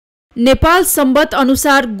नेपाल सम्बत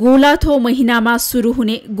अनुसार गोलाथो महिनामा सुरु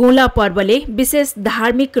हुने गोला पर्वले विशेष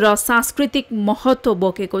धार्मिक र सांस्कृतिक महत्त्व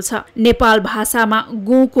बोकेको छ। नेपाल भाषामा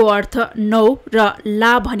गोको अर्थ 9 र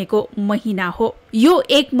ला भनेको महिना हो। यो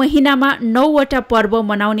एक महिनामा 9 वटा पर्व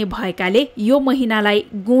मनाउने भएकाले यो महिनालाई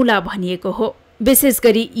गोला भनिएको हो। विशेष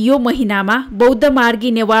गरी यो महिनामा बौद्ध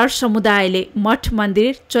मार्गी नेवार समुदायले मठ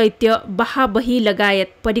मन्दिर, चैत्य, बहाबही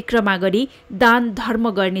लगायत परिक्रमा गरी दान धर्म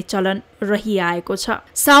गर्ने चलन रहिआएको छ।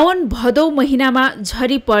 साउन भदौ महिनामा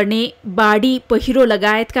झरी पर्ने, बाढी, पहिरो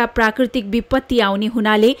लगायतका प्राकृतिक विपत्ति आउने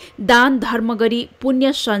हुनाले दान धर्म गरी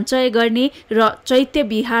पुण्य सञ्चय गर्ने र चैत्य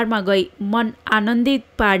विहारमा गई मन आनन्दित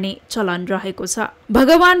पार्ने चलन रहेको छ।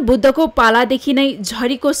 भगवान बुद्धको पालादेखि नै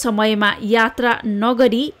झरीको समयमा यात्रा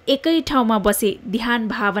नगरी एकै ठाउँमा बसे ध्यान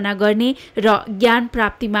भावना गर्ने र ज्ञान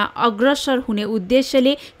प्राप्तिमा अग्रसर हुने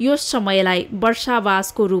उद्देश्यले यो समयलाई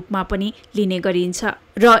वर्षावासको रूपमा पनि लिने गरिन्छ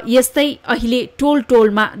र यस्तै अहिले टोल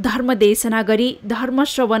टोलमा धर्म देशना गरी धर्म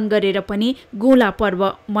श्रवण गरेर पनि गोला पर्व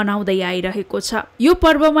मनाउँदै आइरहेको छ। यो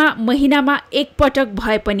पर्वमा महिनामा एकपटक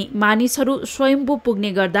भए पनि मानिसहरू स्वयम्भू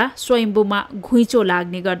पुग्ने गर्दा स्वयम्भूमा घुइँचो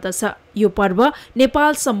लाग्ने गर्दछ। यो पर्व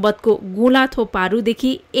नेपाल सम्बतको गोलाथो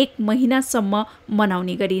पारुदेखि 1 महिनासम्म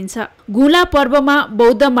मनाउने गरिन्छ। गोला पर्वमा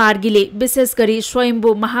बौद्ध मार्गीले विशेष गरी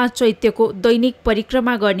स्वयम्भू महाचैत्यको दैनिक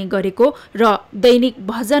परिक्रमा गर्ने गरेको र दैनिक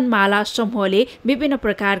भजनमाला समूहले विभिन्न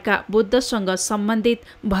प्रकारका बुद्धसँग सम्बन्धित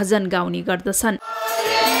भजन गाउने गर्दछन्।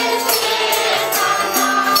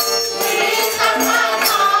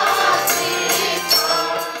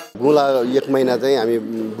 गोला 1 महिना चाहिँ हामी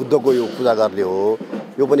बुद्धको यो पूजा गर्ने हो।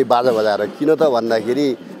 यो पनि बाजा बजाएर, किन त भन्दाखेरि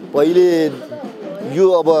पहिले यो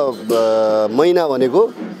अब महिना भनेको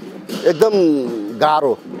एकदम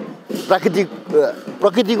गाह्रो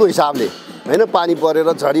प्रकृतिको हिसाबले हैन, पानी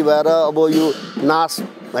परेर झरी भएर अब यो नाश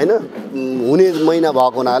हैन हुने महिना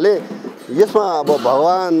भएको हुनाले यसमा अब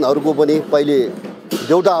भगवानहरूको पनि पहिले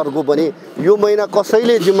देउताहरूको पनि यो महिना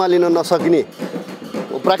कसैले जिम्मा लिन नसकिने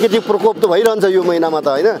प्राकृतिक प्रकोप त भइरहन्छ यो महिनामा त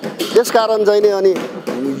हैन। त्यसकारण चाहिँ नि अनि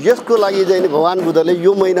यसको लागि चाहिँ भगवान बुद्धले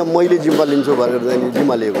यो महिना मैले जिम्मा लिन्छु भनेर चाहिँ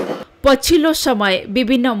जिम्मा लिएको। पछिल्लो समय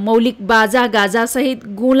विभिन्न मौलिक बाजा गाजा सहित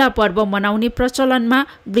गोला पर्व मनाउने प्रचलनमा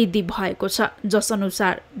वृद्धि भएको छ।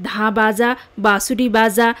 जसअनुसार धाबाजा, बाँसुरी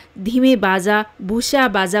बाजा, धिमे बाजा, भुस्या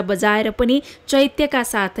बाजा बजाएर पनि चैत्यका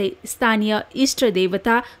साथै स्थानीय इष्ट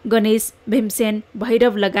देवता गणेश, भीमसेन,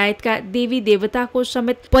 भैरव लगायतका देवी देवताको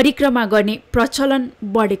समेत परिक्रमा गर्ने प्रचलन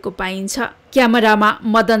बढेको पाइन्छ। क्यामेरामा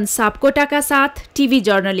मदन सापकोटाका साथ टिभी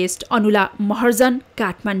जर्नलिस्ट अनुला महर्जन,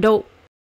 काठमाडौँ।